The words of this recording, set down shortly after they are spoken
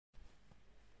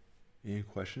In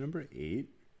question number 8,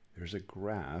 there's a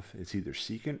graph. It's either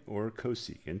secant or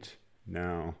cosecant.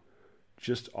 Now,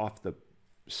 just off the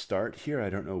start here, I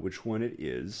don't know which one it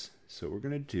is. So what we're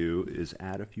going to do is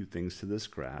add a few things to this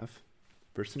graph.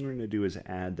 First thing we're going to do is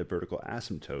add the vertical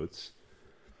asymptotes.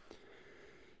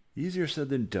 Easier said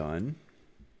than done.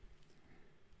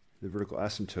 The vertical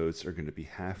asymptotes are going to be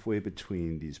halfway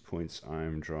between these points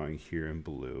I'm drawing here in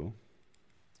blue.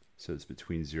 So it's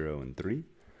between 0 and 3.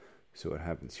 So what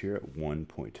happens here at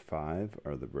 1.5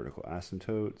 are the vertical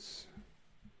asymptotes.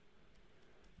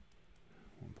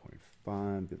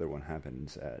 1.5. The other one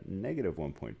happens at negative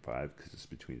 1.5 because it's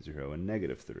between 0 and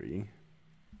negative 3.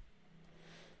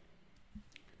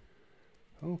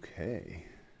 Okay,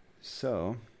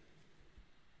 so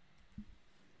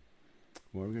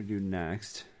what we're going to do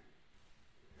next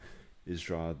is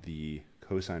draw the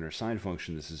cosine or sine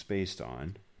function this is based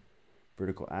on.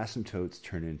 Vertical asymptotes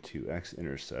turn into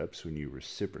x-intercepts when you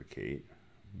reciprocate.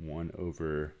 1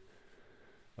 over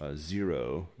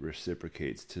 0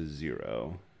 reciprocates to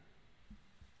 0.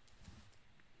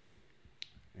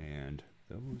 And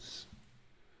those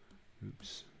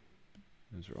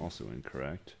are also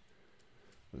incorrect.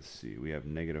 Let's see, we have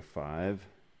negative 5.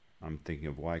 I'm thinking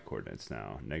of y coordinates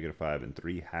now. Negative 5 and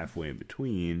 3, halfway in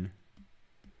between,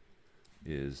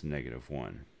 is negative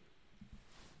 1.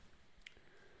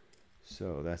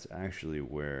 So that's actually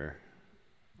where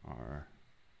our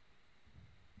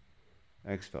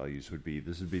x values would be.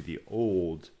 This would be the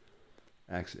old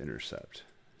x-intercept.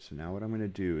 So now what I'm going to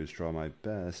do is draw my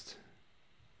best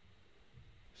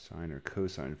sine or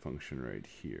cosine function right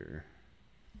here.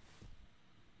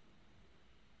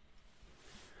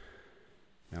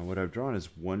 Now what I've drawn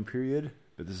is one period,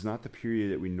 but this is not the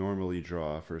period that we normally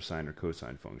draw for a sine or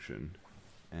cosine function.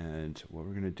 And what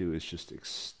we're going to do is just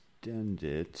extend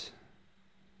it.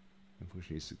 The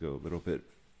function needs to go a little bit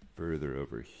further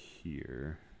over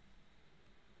here.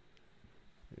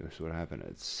 So what happened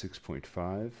at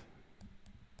 6.5?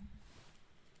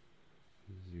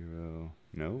 0,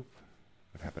 nope.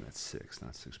 What happened at 6,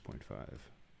 not 6.5?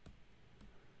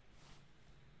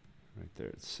 Right there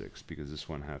at 6, because this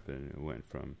one happened, it went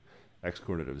from x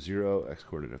coordinate of 0, x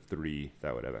coordinate of 3,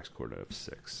 that would have x coordinate of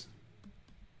 6.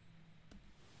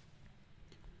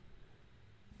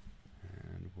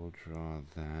 And we'll draw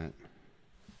that.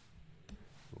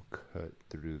 We'll cut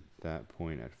through that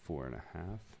point at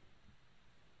 4.5.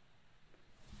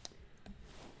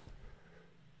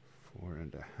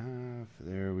 4.5,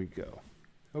 there we go.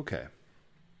 Okay.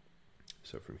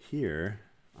 So from here,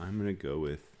 I'm going to go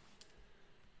with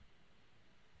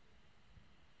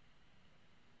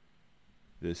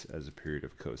this as a period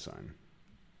of cosine.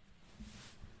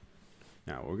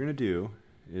 Now what we're going to do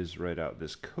is write out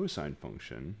this cosine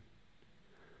function,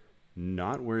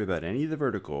 not worry about any of the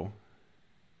vertical,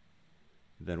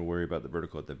 then worry about the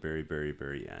vertical at the very, very,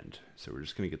 very end. So we're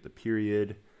just going to get the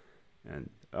period, and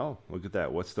oh, look at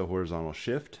that. What's the horizontal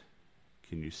shift?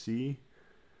 Can you see?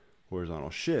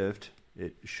 Horizontal shift,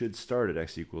 it should start at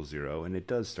x equals 0, and it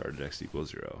does start at x equals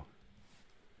 0.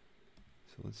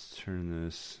 So let's turn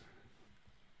this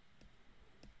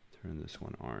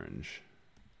one orange.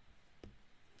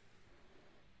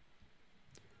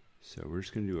 So we're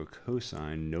just going to do a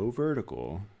cosine, no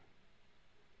vertical.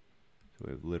 So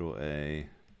we have little a,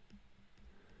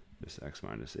 this x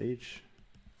minus h.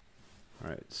 All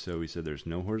right, so we said there's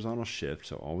no horizontal shift,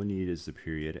 so all we need is the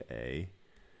period a.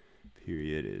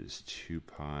 Period is 2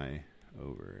 pi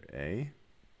over a.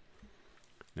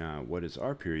 Now, what is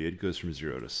our period? It goes from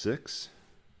 0 to 6.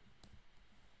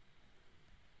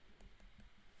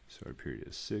 So our period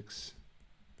is 6.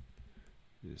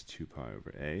 It is 2 pi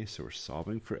over a. So we're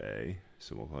solving for a.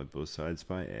 So we'll multiply both sides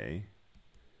by a.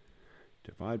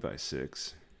 Divide by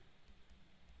 6.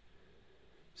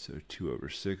 So 2 over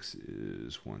 6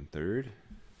 is 1/3.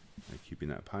 By keeping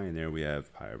that pi in there, we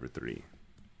have pi over 3.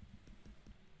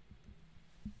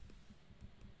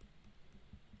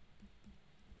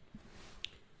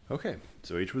 Okay,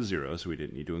 so h was 0, so we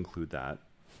didn't need to include that.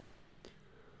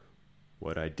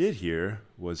 What I did here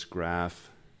was graph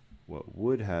what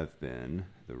would have been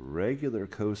the regular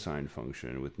cosine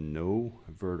function with no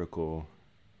vertical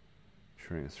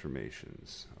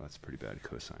transformations. Oh, that's a pretty bad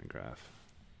cosine graph.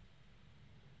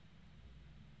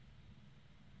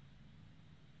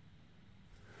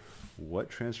 What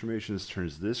transformations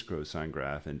turns this cosine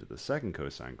graph into the second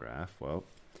cosine graph? Well,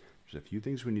 there's a few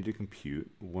things we need to compute.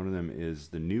 One of them is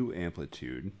the new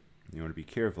amplitude. You want to be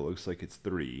careful. It looks like it's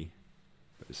 3,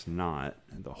 but it's not.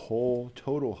 And the whole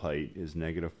total height is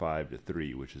negative 5 to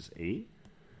 3, which is 8.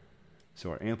 So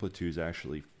our amplitude is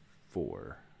actually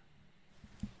 4.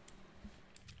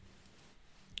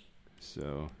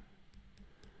 So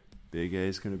Big A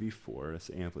is going to be 4. That's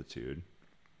the amplitude.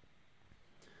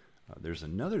 There's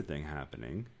another thing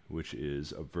happening, which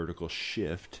is a vertical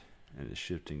shift, and it's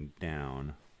shifting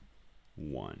down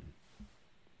 1.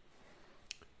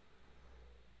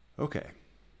 Okay,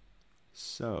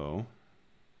 so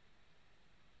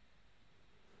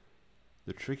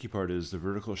the tricky part is the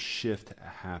vertical shift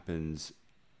happens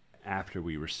after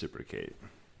we reciprocate.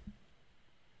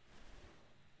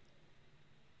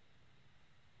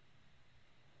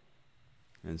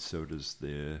 And so does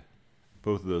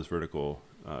both of those vertical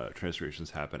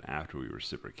transformations happen after we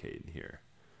reciprocate here.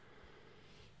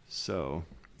 So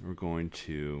we're going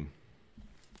to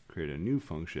create a new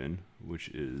function, which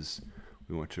is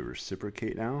we want to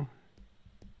reciprocate now.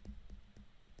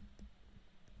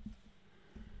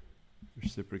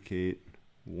 Reciprocate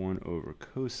 1 over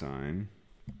cosine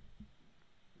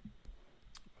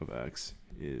of x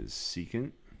is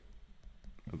secant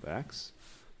of x.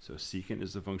 So secant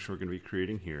is the function we're going to be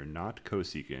creating here, not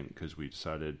cosecant, because we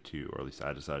decided to, or at least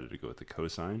I decided to go with the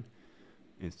cosine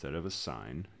instead of a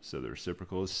sine. So the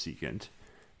reciprocal is secant.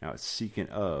 Now it's secant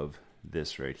of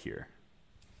this right here.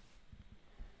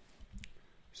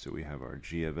 So we have our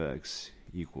g of x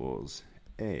equals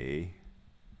a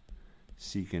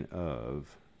secant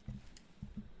of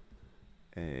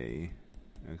a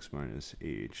x minus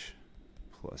h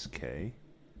plus k.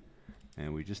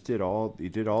 And we just did all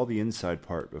the inside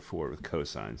part before with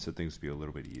cosine, so things would be a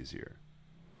little bit easier.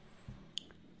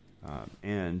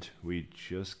 And we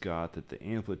just got that the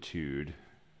amplitude,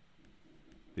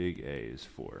 big A, is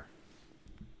 4.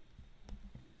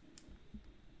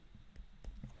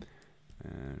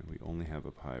 And we only have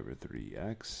a pi over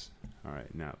 3x. All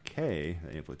right, now k,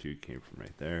 the amplitude came from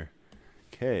right there.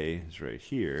 K is right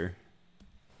here.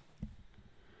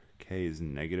 K is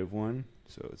 -1.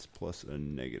 So it's plus a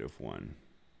 -1.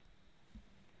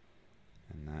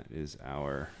 And that is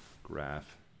our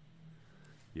graph.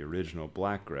 The original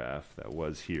black graph that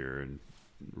was here and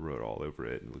wrote all over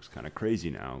it. It looks kind of crazy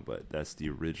now, but that's the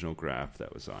original graph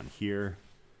that was on here.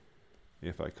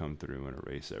 If I come through and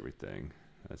erase everything,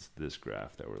 that's this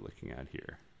graph that we're looking at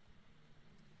here.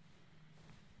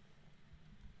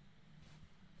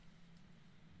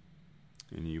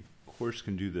 And you, of course,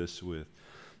 can do this with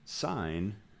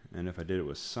sine. And if I did it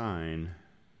with sine,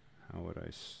 how would I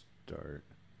start?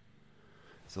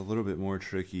 It's a little bit more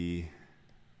tricky.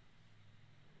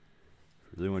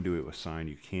 If you really want to do it with sine,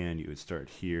 you can. You would start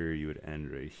here, you would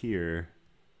end right here,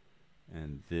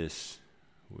 and this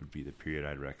would be the period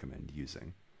I'd recommend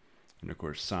using. And of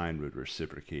course, sine would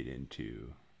reciprocate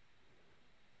into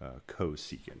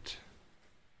cosecant.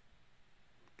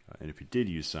 And if you did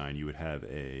use sine, you would have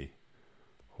a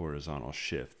horizontal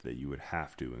shift that you would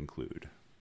have to include.